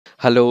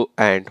Hello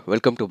and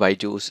welcome to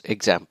Byju's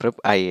Exam Prep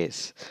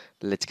IAS.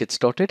 Let's get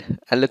started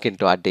and look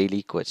into our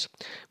daily quiz.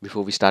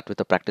 Before we start with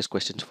the practice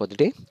questions for the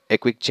day, a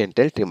quick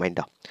gentle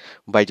reminder.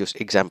 Byju's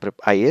Exam Prep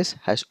IAS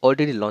has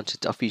already launched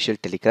its official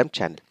Telegram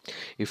channel.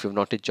 If you've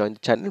not yet joined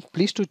the channel,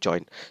 please do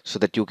join so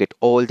that you get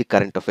all the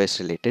current affairs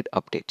related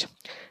updates.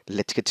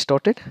 Let's get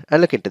started and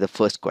look into the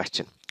first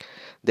question.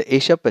 The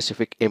Asia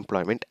Pacific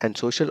Employment and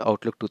Social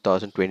Outlook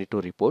 2022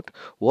 report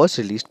was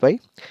released by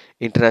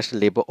International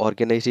Labour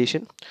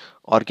Organization,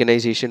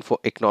 Organization for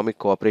Economic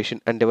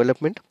Cooperation and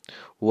Development,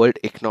 World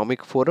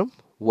Economic Forum,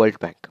 World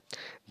Bank.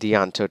 The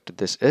answer to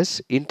this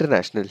is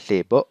International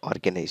Labour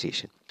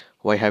Organization.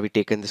 Why have we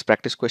taken this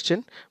practice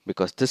question?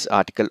 Because this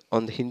article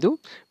on the Hindu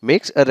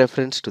makes a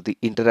reference to the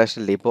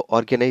International Labour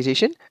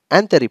Organization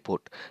and the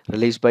report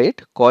released by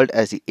it called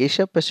as the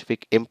Asia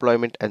Pacific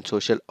Employment and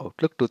Social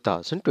Outlook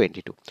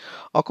 2022.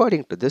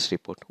 According to this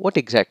report, what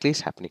exactly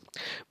is happening?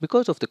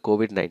 Because of the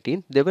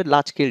COVID-19, there were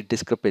large-scale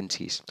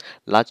discrepancies.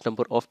 Large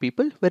number of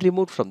people were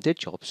removed from their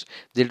jobs.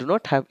 They do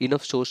not have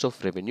enough source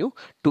of revenue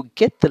to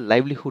get the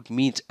livelihood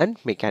means and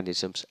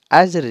mechanisms.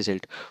 As a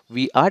result,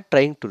 we are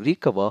trying to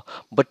recover,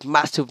 but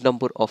massive number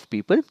of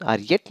people are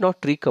yet not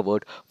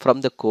recovered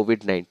from the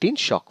COVID-19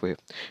 shockwave.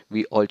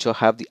 We also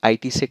have the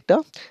IT sector.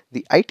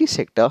 The IT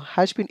sector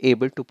has been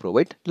able to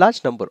provide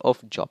large number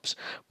of jobs,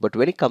 but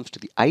when it comes to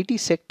the IT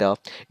sector,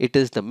 it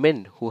is the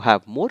men who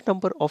have more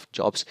number of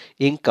jobs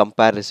in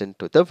comparison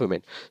to the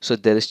women. So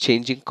there is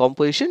changing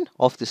composition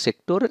of the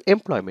sectoral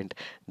employment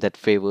that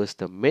favors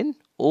the men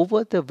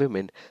over the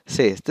women,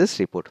 says this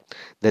report.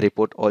 The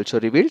report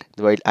also revealed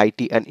while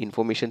IT and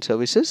information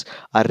services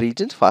are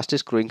region's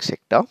fastest growing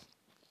sector,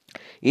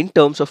 in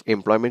terms of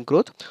employment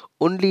growth,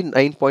 only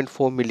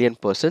 9.4 million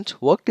persons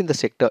worked in the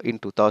sector in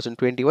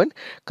 2021,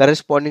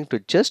 corresponding to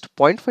just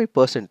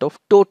 0.5% of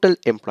total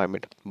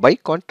employment. By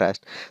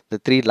contrast, the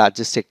three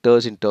largest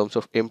sectors in terms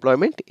of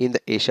employment in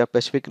the Asia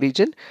Pacific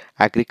region,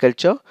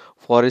 agriculture,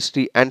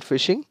 forestry and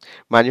fishing,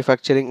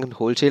 manufacturing and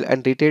wholesale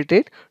and retail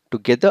trade,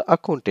 together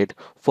accounted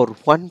for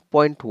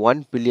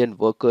 1.1 billion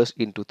workers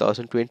in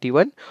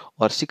 2021,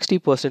 or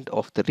 60%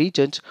 of the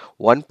region's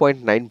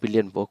 1.9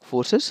 billion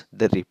workforces,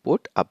 the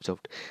report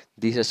observed.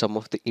 These are some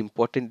of the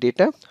important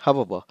data.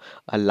 However,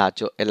 a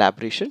larger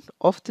elaboration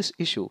of this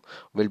issue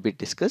will be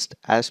discussed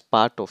as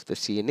part of the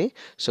CNA.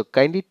 So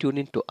kindly tune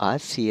into our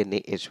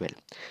CNA as well.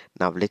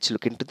 Now let's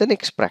look into the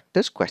next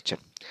practice question.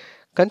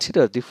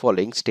 Consider the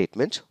following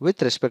statements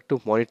with respect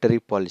to Monetary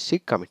Policy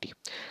Committee.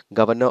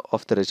 Governor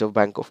of the Reserve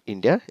Bank of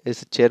India is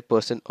the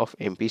chairperson of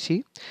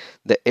MPC.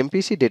 The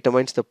MPC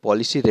determines the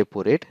policy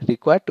repo rate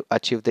required to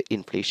achieve the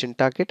inflation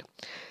target.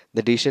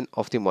 The decision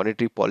of the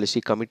Monetary Policy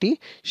Committee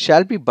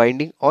shall be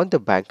binding on the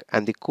bank,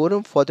 and the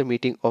quorum for the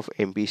meeting of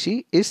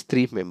MPC is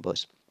 3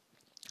 members.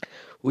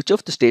 Which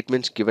of the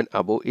statements given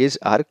above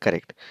are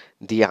correct?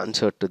 The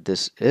answer to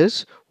this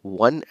is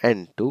 1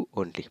 and 2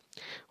 only.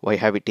 Why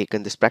have we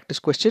taken this practice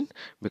question?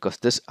 Because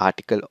this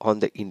article on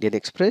the Indian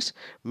Express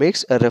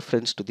makes a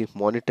reference to the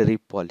Monetary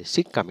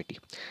Policy Committee.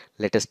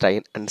 Let us try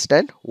and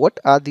understand what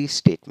are these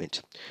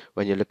statements.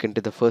 When you look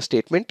into the first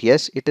statement,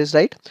 yes, it is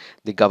right.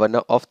 The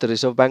Governor of the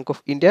Reserve Bank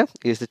of India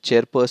is the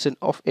chairperson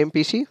of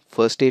MPC.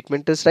 First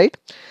statement is right.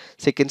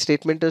 Second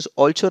statement is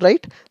also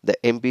right. The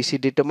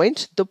MPC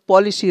determines the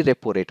policy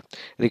repo rate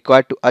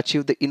required to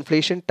achieve the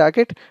inflation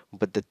target.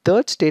 But the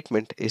third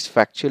statement is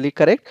factually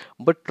correct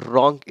but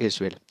wrong as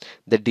well.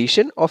 The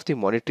decision of the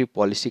Monetary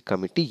Policy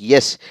Committee,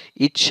 yes,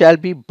 it shall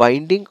be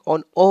binding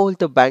on all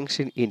the banks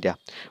in India,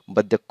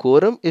 but the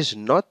quorum is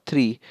not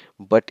 3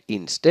 but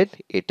instead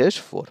it is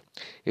 4.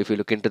 If you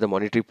look into the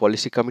Monetary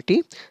Policy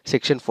Committee,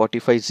 Section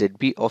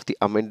 45ZB of the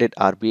amended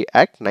RBI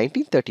Act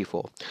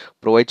 1934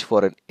 provides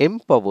for an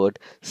empowered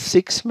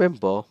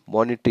 6-member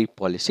Monetary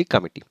Policy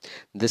Committee.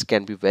 This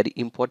can be very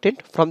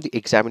important from the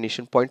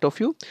examination point of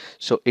view.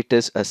 So it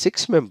is a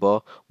 6-member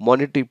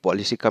Monetary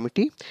Policy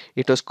Committee.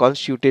 It was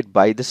constituted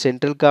by the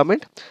central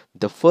government.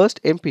 The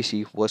first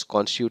MPC was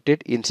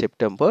constituted in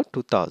September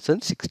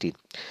 2016.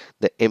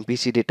 The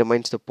MPC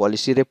determines the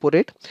policy repo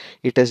rate.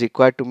 It is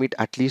required to meet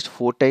at least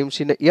 4 times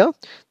in a year.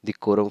 The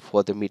quorum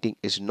for the meeting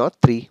is not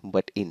 3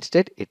 but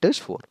instead it is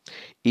 4.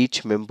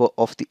 Each member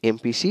of the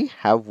MPC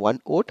have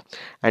 1 vote,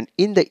 and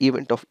in the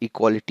event of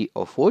equality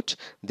of votes,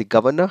 the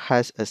governor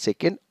has a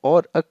second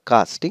or a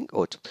casting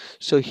vote.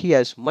 So he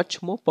has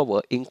much more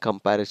power in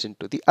comparison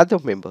to the other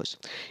members.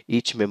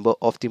 Each member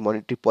of the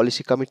Monetary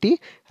Policy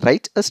Committee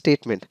writes a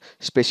statement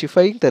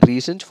specifying the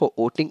reasons for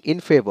voting in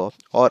favor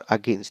or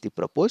against the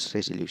proposed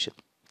resolution.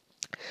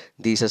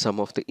 These are some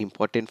of the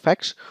important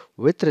facts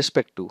with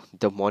respect to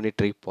the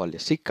Monetary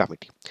Policy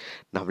Committee.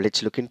 Now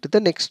let's look into the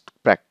next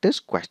practice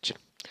question.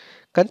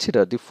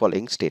 Consider the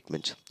following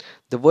statements.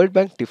 The World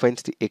Bank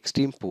defines the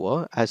extreme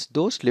poor as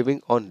those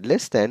living on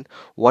less than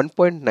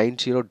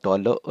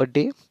 $1.90 a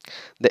day.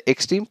 The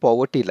extreme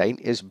poverty line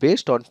is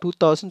based on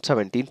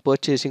 2017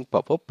 purchasing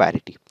power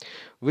parity.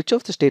 Which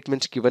of the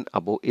statements given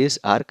above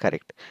are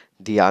correct?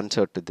 The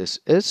answer to this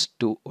is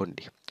 2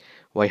 only.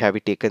 Why have we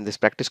taken this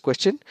practice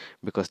question?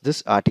 Because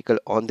this article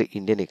on the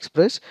Indian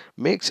Express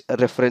makes a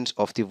reference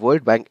of the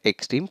World Bank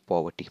extreme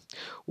poverty.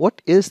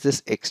 What is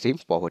this extreme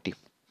poverty?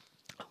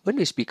 When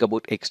we speak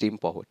about extreme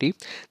poverty,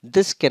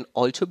 this can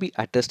also be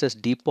addressed as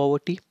deep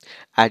poverty,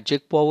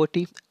 abject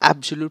poverty,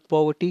 absolute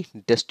poverty,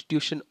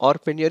 destitution, or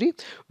penury,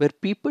 where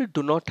people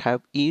do not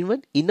have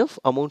even enough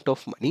amount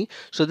of money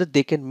so that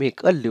they can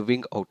make a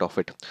living out of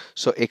it.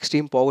 So,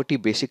 extreme poverty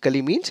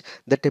basically means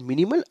that a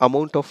minimal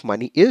amount of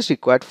money is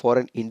required for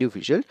an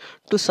individual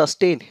to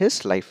sustain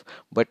his life.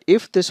 But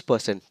if this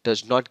person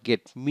does not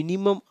get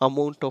minimum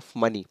amount of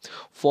money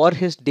for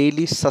his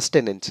daily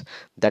sustenance,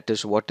 that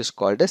is what is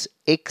called as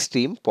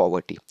extreme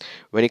poverty.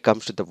 When it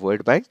comes to the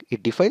World Bank,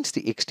 it defines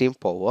the extreme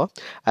poor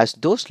as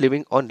those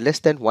living on less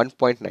than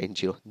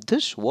 1.90.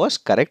 This was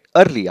correct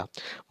earlier,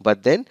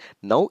 but then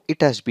now it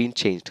has been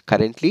changed.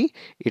 Currently,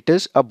 it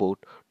is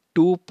about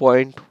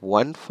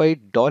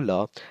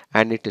 $2.15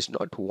 and it is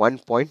not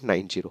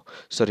 1.90.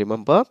 So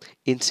remember,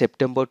 in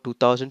September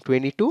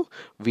 2022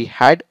 we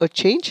had a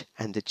change,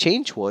 and the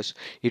change was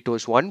it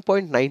was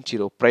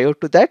 1.90 prior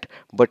to that,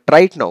 but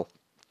right now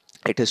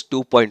it is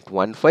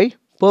 2.15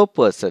 per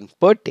person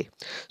per day.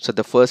 So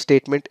the first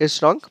statement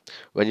is wrong.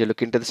 When you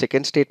look into the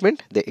second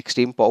statement, the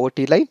extreme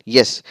poverty line,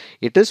 yes,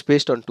 it is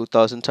based on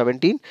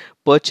 2017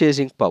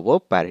 purchasing power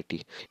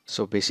parity.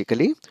 So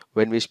basically,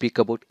 when we speak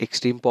about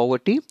extreme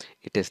poverty,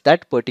 it is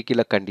that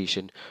particular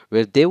condition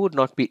where they would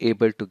not be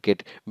able to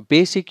get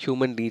basic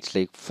human needs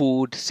like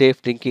food,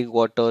 safe drinking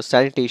water,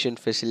 sanitation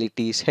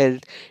facilities,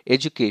 health,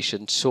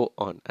 education, so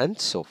on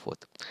and so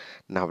forth.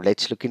 Now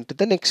let's look into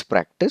the next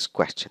practice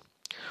question.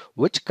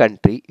 Which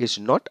country is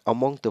not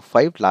among the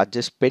five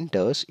largest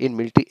spenders in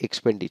military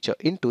expenditure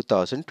in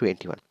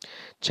 2021?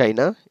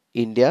 China,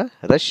 India,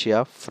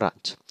 Russia,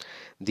 France.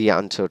 The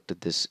answer to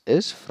this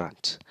is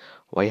France.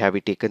 Why have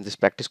we taken this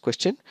practice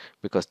question?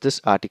 Because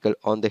this article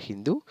on the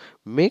Hindu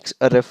makes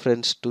a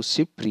reference to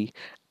CIPRI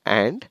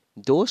and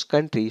those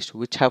countries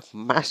which have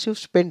massive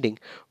spending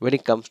when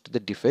it comes to the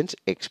defense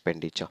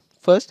expenditure.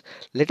 First,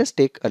 let us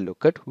take a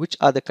look at which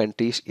are the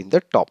countries in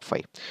the top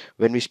 5.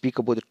 When we speak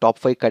about the top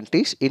 5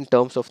 countries in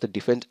terms of the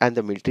defense and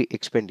the military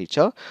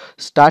expenditure,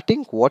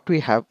 starting what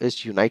we have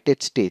is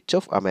United States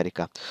of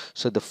America.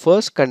 So the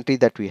first country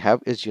that we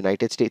have is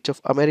United States of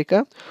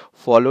America,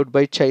 followed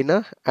by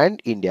China and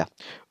India.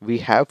 We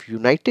have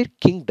United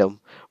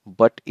Kingdom,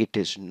 but it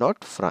is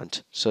not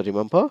France. So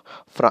remember,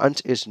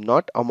 France is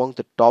not among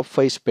the top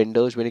 5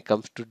 spenders when it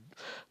comes to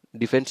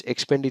defense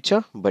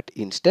expenditure, but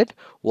instead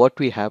what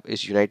we have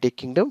is United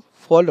Kingdom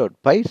followed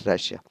by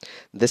Russia.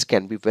 This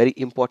can be very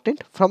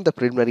important from the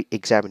preliminary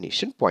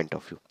examination point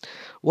of view.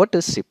 What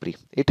is CIPRI?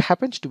 It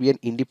happens to be an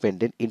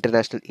independent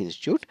international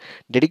institute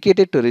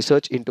dedicated to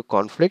research into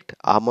conflict,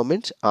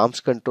 armaments,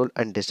 arms control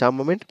and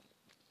disarmament.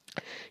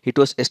 It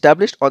was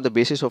established on the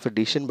basis of a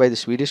decision by the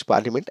Swedish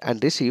Parliament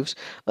and receives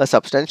a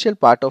substantial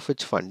part of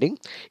its funding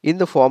in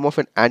the form of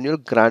an annual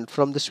grant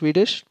from the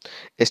Swedish.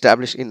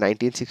 Established in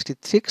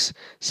 1966,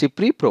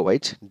 CIPRI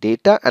provides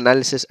data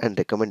analysis and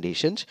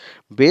recommendations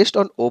based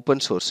on open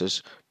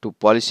sources to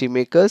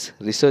policymakers,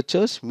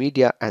 researchers,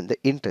 media, and the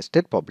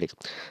interested public.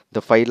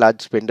 The five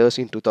large spenders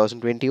in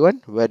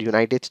 2021 were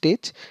United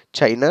States,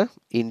 China,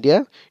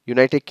 India,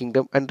 United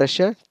Kingdom, and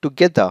Russia,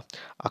 together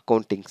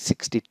accounting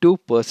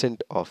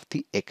 62% of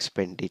the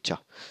expenditure.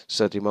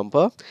 So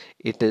remember,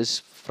 it is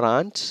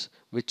France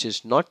which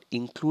is not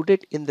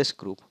included in this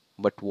group,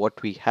 but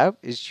what we have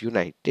is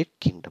United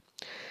Kingdom.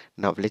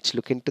 Now let's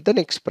look into the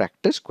next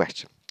practice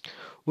question.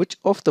 Which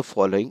of the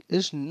following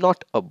is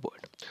not a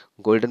bird?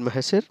 Golden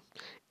Mahasir,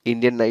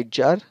 Indian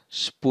nightjar,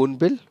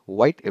 spoonbill,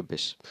 white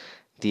ibis.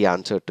 The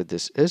answer to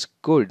this is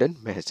golden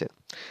mahasir.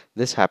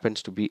 This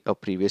happens to be a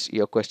previous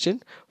year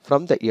question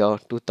from the year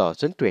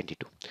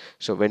 2022.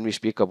 So when we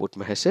speak about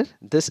mahasir,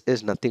 this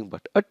is nothing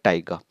but a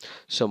tiger.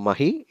 So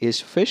mahi is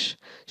fish,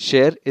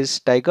 sher is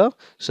tiger.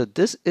 So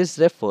this is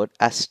referred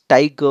as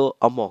tiger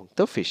among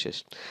the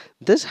fishes.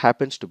 This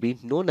happens to be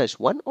known as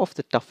one of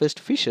the toughest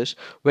fishes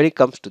when it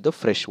comes to the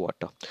fresh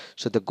water.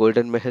 So the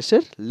golden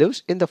mahasir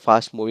lives in the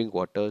fast moving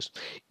waters,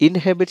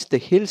 inhabits the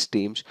hill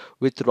streams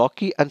with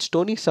rocky and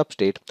stony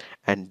substrate,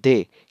 and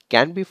they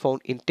can be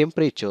found in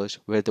temperatures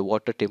where the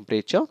water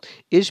temperature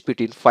is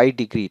between 5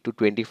 degree to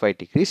 25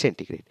 degrees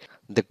centigrade.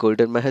 The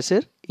golden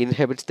mahasir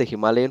inhabits the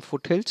Himalayan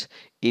foothills,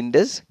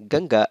 Indus,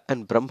 Ganga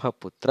and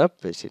Brahmaputra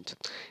basins.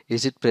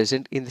 Is it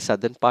present in the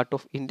southern part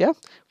of India?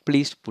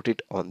 Please put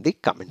it on the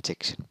comment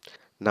section.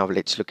 Now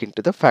let's look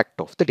into the fact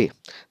of the day.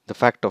 The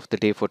fact of the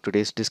day for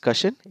today's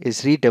discussion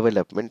is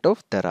redevelopment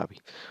of Dharavi.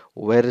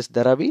 Where is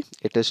Dharavi?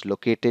 It is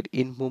located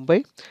in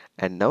Mumbai,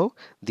 and now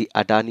the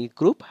Adani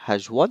Group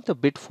has won the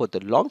bid for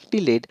the long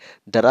delayed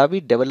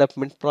Dharavi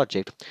development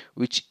project,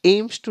 which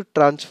aims to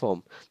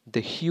transform the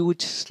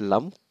huge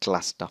slum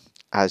cluster.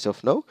 as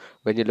of now,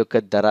 when you look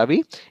at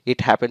Dharavi,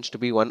 it happens to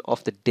be one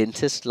of the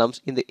densest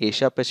slums in the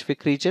Asia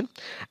Pacific region,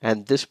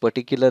 and this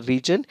particular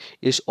region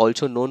is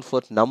also known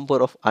for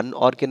number of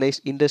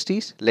unorganized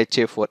industries. Let's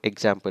say, for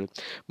example,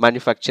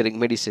 manufacturing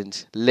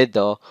medicines,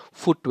 leather,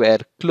 footwear,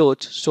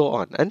 clothes, so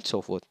on and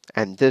so forth.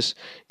 And this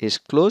is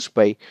close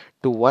by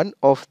to one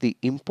of the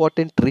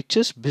important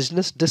richest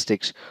business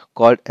districts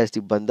called as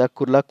the Banda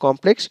Kurla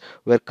complex,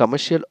 where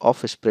commercial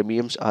office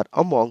premiums are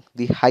among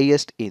the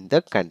highest in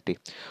the country.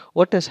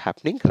 What is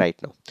happening right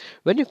now?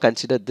 When you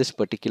consider this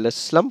particular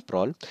slum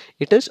sprawl,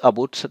 it is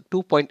about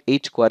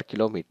 2.8 square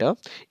kilometer.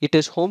 It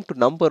is home to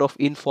number of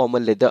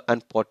informal leather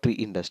and pottery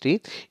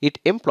industry. It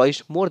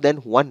employs more than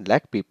 1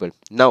 lakh people.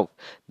 Now,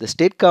 the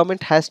state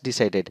government has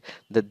decided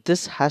that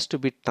this has to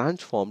be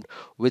transformed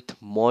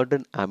with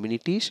modern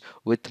amenities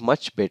with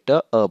much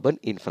better urban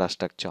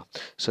infrastructure.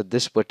 So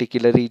this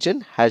particular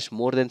region has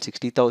more than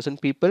 60,000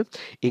 people,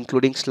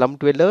 including slum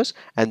dwellers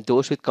and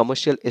those with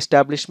commercial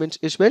establishments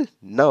as well.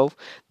 Now,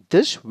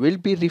 this will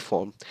be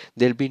reformed.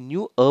 There will be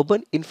new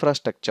urban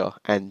infrastructure,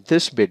 and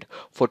this bid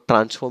for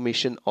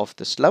transformation of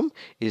the slum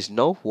is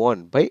now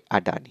won by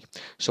Adani.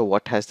 So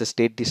what has the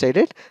state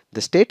decided?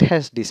 The state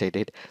has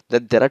decided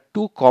that there are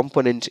two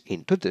components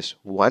into this.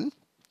 One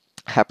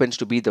happens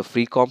to be the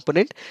free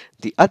component,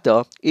 the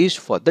other is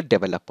for the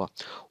developer.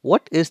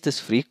 What is this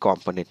free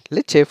component?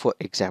 Let's say, for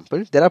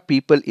example, there are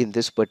people in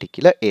this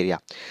particular area.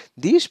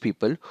 These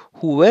people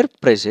who were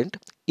present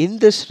in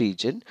this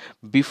region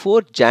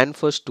before Jan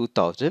 1st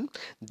 2000,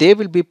 they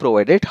will be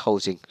provided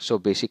housing. So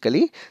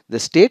basically, the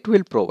state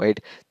will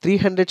provide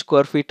 300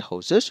 square feet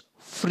houses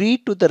free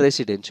to the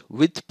residents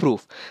with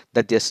proof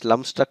that their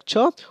slum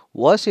structure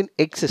was in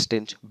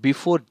existence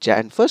before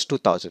Jan 1st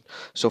 2000.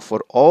 So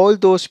for all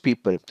those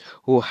people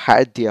who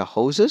had their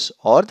houses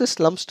or the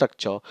slum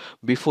structure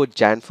before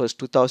Jan 1st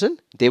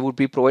 2000, they would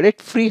be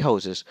provided free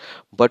houses.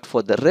 But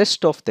for the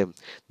rest of them,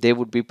 they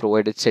would be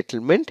provided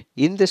settlement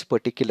in this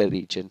particular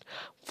region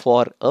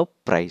for a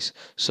price.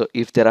 So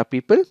if there are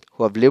people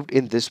who have lived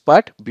in this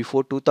part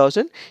before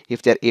 2000,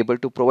 if they are able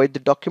to provide the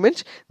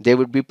documents, they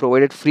would be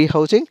provided free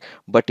housing.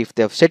 But if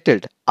they have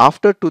settled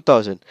after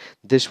 2000,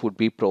 this would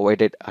be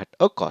provided at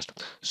a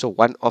cost. So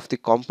one of the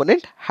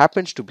component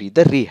happens to be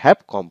the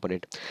rehab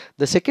component.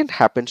 The second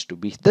happens to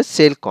be the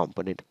sale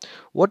component.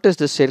 What is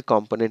the sale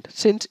component?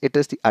 Since it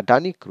is the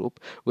Adani group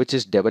which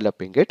is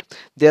developing it,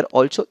 they are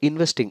also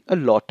investing a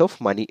lot of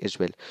money as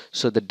well.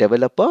 So the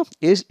developer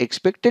is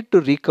expected to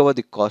recover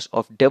the cost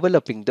of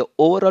developing the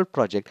overall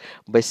project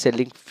by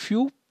selling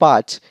few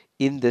parts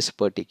in this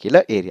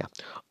particular area.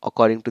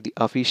 According to the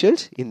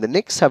officials, in the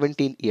next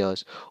 17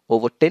 years,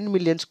 over 10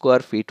 million square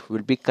feet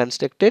will be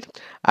constructed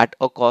at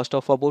a cost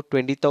of about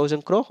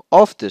 20,000 crore.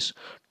 Of this,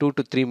 2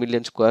 to 3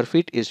 million square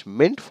feet is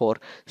meant for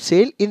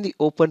sale in the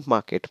open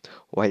market,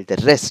 while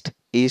the rest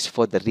is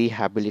for the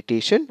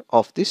rehabilitation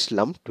of the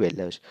slum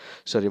dwellers.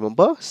 So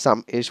remember,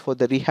 some is for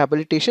the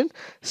rehabilitation,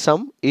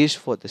 some is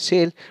for the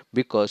sale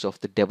because of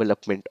the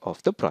development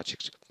of the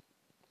projects.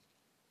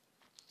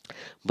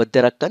 But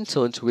there are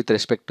concerns with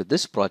respect to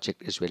this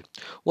project as well.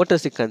 What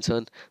is the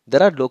concern?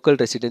 There are local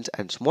residents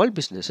and small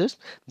businesses.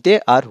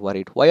 They are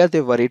worried. Why are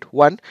they worried?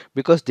 One,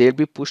 because they'll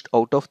be pushed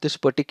out of this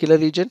particular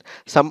region.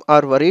 Some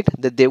are worried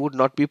that they would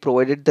not be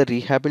provided the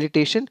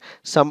rehabilitation.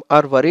 Some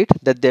are worried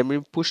that they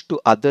will be pushed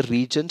to other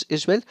regions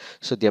as well.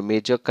 So their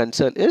major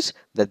concern is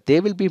that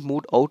they will be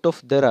moved out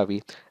of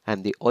Dharavi,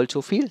 and they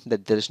also feel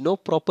that there is no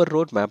proper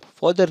roadmap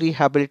for the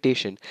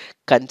rehabilitation.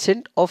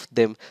 Consent of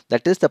them,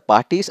 that is the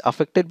parties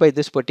affected by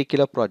this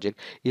particular project,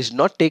 is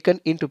not taken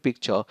into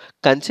picture.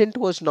 Consent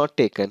was not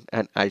taken,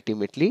 and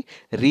ultimately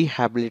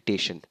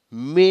rehabilitation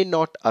may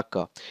not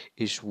occur,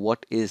 is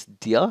what is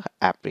their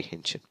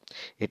apprehension.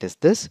 It is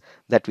this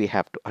that we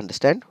have to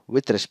understand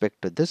with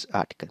respect to this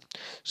article.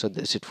 So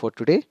this is it for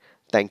today.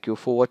 Thank you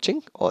for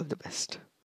watching. All the best.